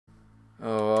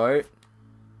Alright.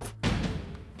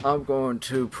 I'm going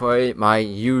to play my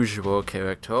usual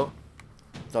character,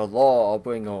 the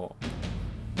Lawbringer.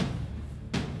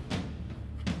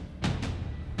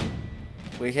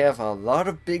 We have a lot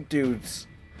of big dudes.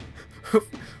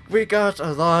 We got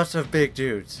a lot of big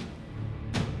dudes.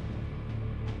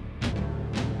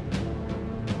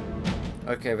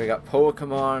 Okay, we got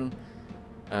Pokemon,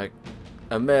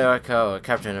 America, or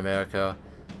Captain America.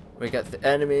 We got the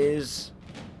enemies.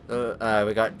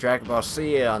 We got Dragon Ball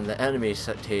Z on the enemy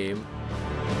set team.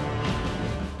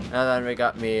 And then we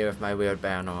got me with my weird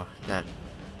banner. That's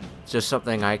just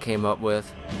something I came up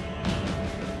with.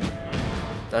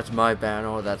 That's my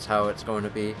banner, that's how it's going to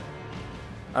be.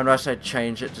 Unless I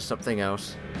change it to something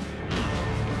else.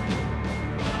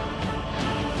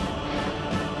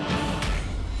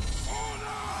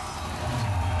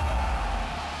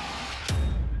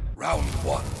 Round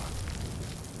one.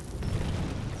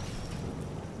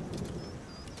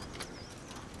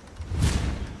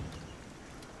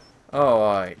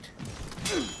 Alright.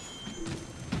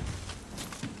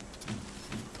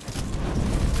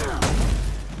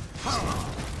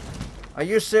 Are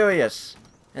you serious?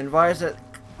 And why is it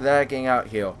lagging out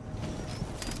here?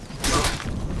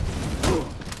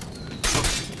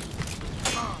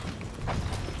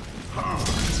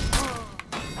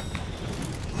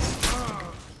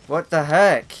 What the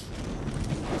heck?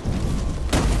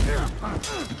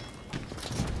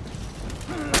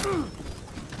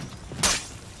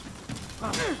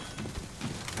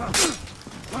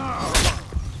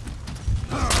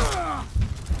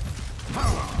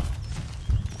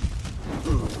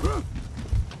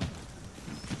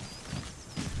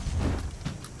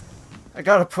 I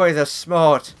gotta play this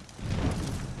smart.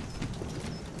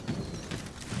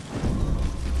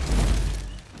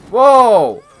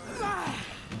 Whoa!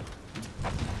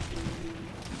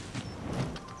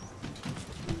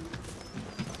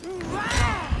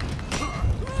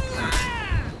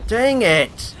 Dang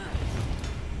it!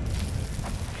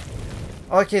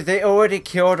 Okay, they already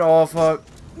killed all of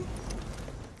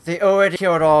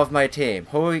my team.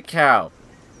 Holy cow.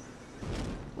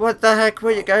 What the heck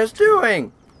were you guys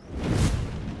doing?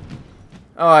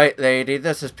 Alright, lady,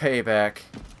 this is payback.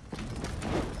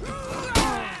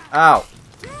 Ow.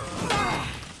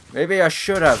 Maybe I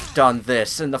should have done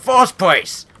this in the first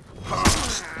place.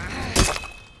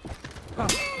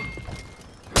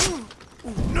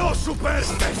 No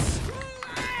superstes!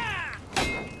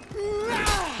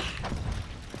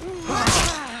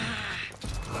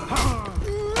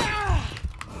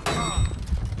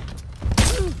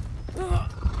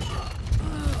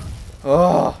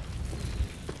 Oh.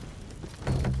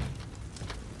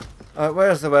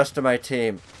 Where's the rest of my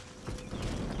team?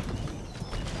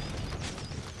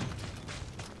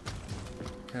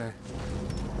 Okay.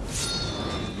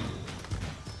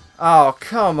 Oh,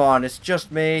 come on, it's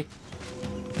just me.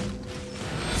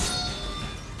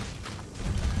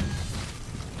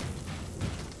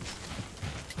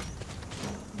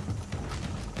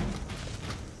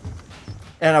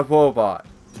 And a robot.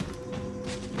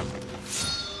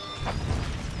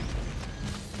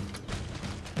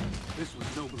 This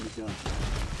was nobly done.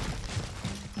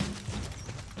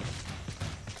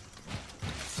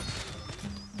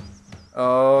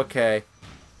 Okay.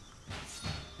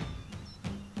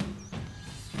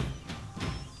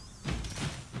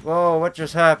 Whoa, what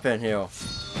just happened here?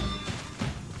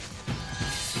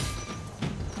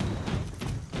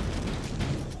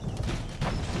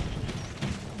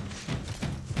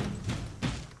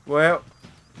 Well,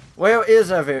 where's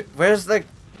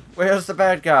the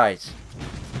bad guys?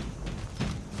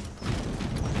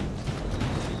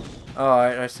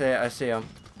 Alright, I see them.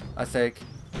 I think.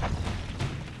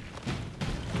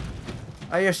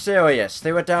 Are you serious?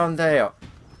 They were down there.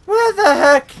 Where the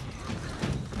heck?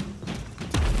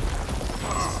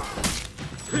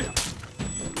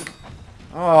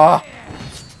 Oh.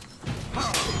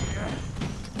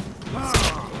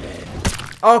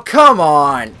 Oh, come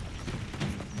on.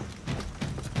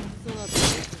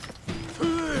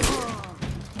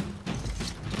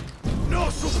 No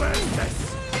superstes!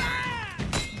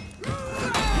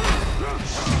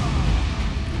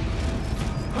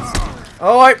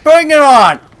 Alright, bring it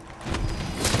on!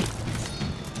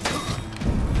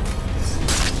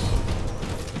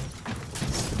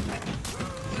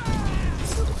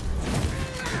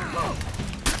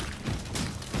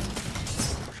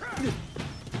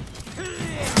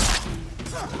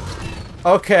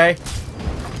 Okay.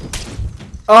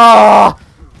 Oh!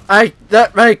 I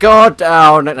let my guard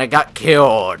down and I got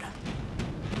killed.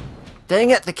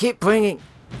 Dang it, they keep bringing...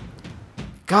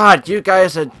 God, you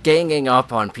guys are ganging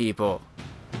up on people.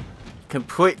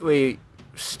 Completely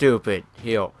stupid.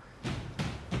 Here.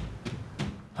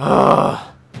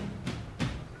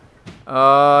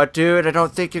 Oh, dude, I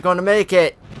don't think you're gonna make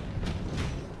it.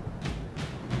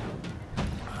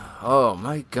 Oh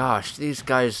my gosh, these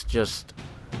guys just...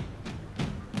 You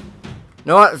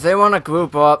know what? If they want to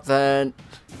group up, then...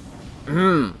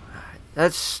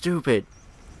 That's stupid.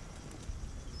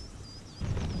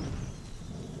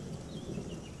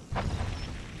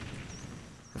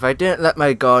 If I didn't let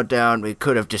my guard down, we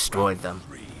could have destroyed them.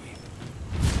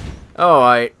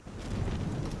 Alright.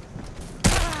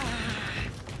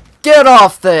 Get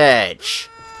off the edge!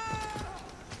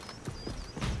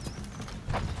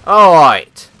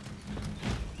 Alright.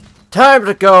 Time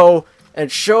to go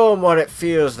and show them what it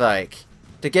feels like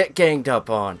to get ganged up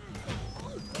on.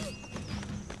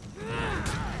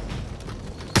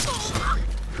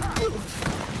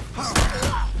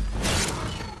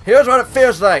 Here's what it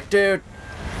feels like, dude.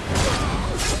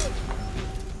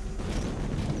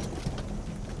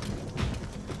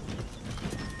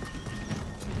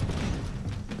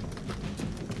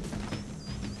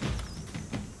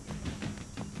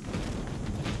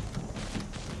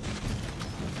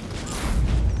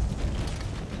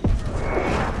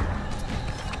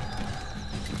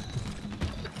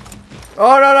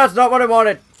 Oh no, that's not what I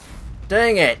wanted.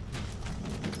 Dang it.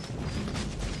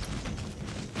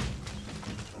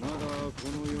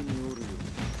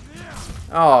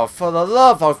 Oh, for the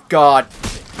love of God.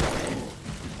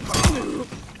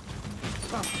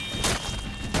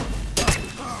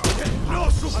 No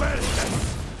superstes.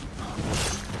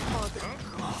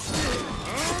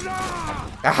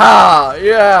 Aha!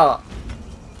 Yeah!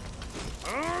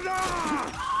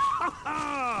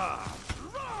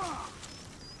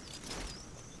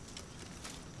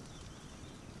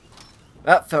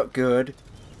 That felt good.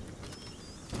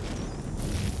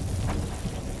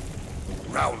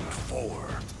 Round 4.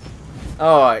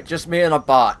 Alright, just me and a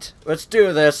bot. Let's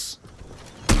do this.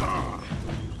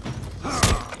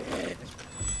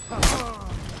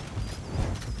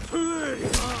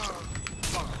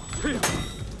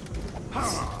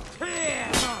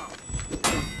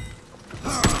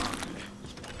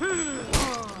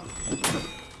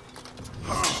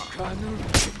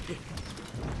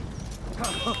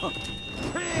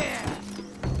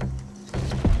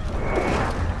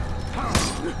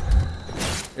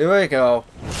 Here we go.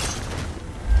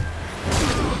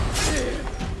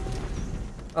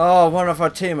 Oh, one of our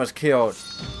team was killed.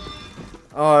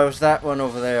 Oh, it was that one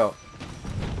over there.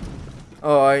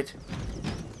 Alright.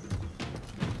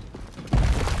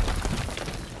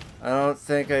 I don't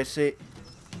think I see...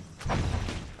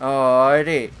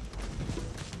 Alrighty.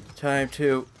 Time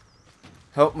to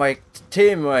help my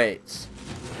teammates.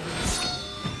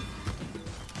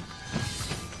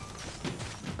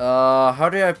 How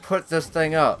do I put this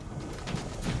thing up?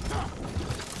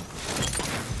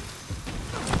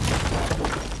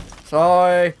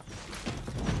 Sorry.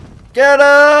 Get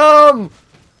him!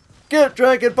 Get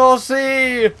Dragon Ball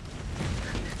Z!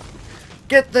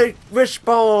 Get the wish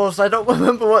balls! I don't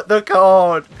remember what they're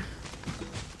called.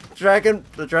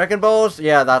 The Dragon Balls?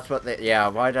 Yeah, that's what they... Yeah,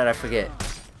 why did I forget?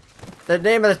 The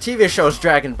name of the TV show is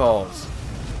Dragon Balls.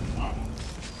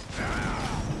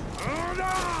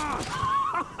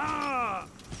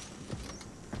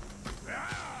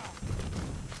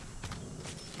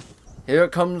 Here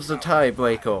comes the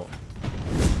tiebreaker.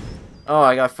 Oh,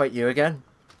 I gotta fight you again?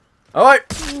 Alright!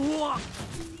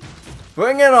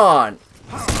 Bring it on!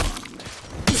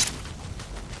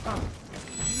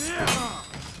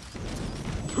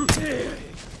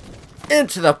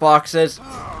 Into the boxes!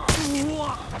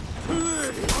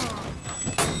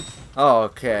 Oh,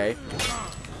 okay.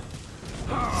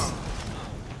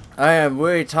 I am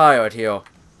really tired here.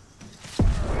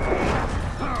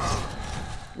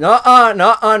 No,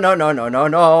 no,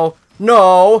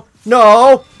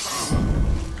 no.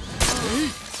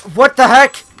 What the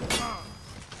heck?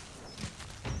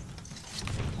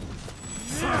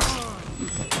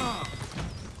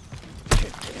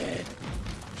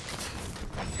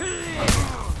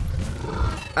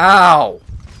 Ow!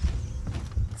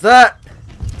 That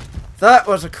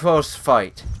was a close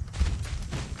fight.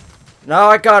 Now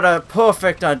I got a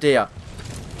perfect idea.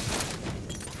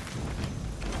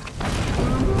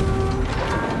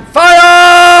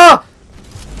 Fire!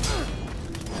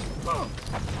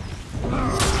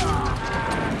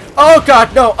 Oh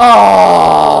God, no!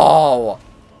 Oh!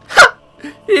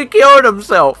 He killed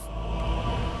himself.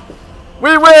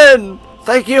 We win!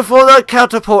 Thank you for the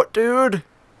counterport, dude.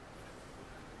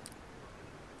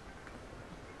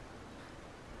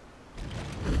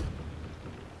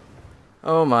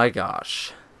 Oh my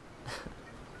gosh.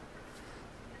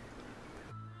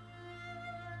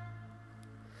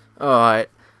 Alright,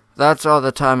 that's all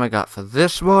the time I got for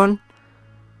this one.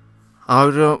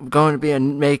 I'm going to be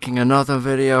making another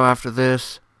video after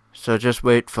this, so just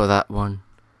wait for that one.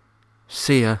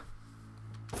 See ya.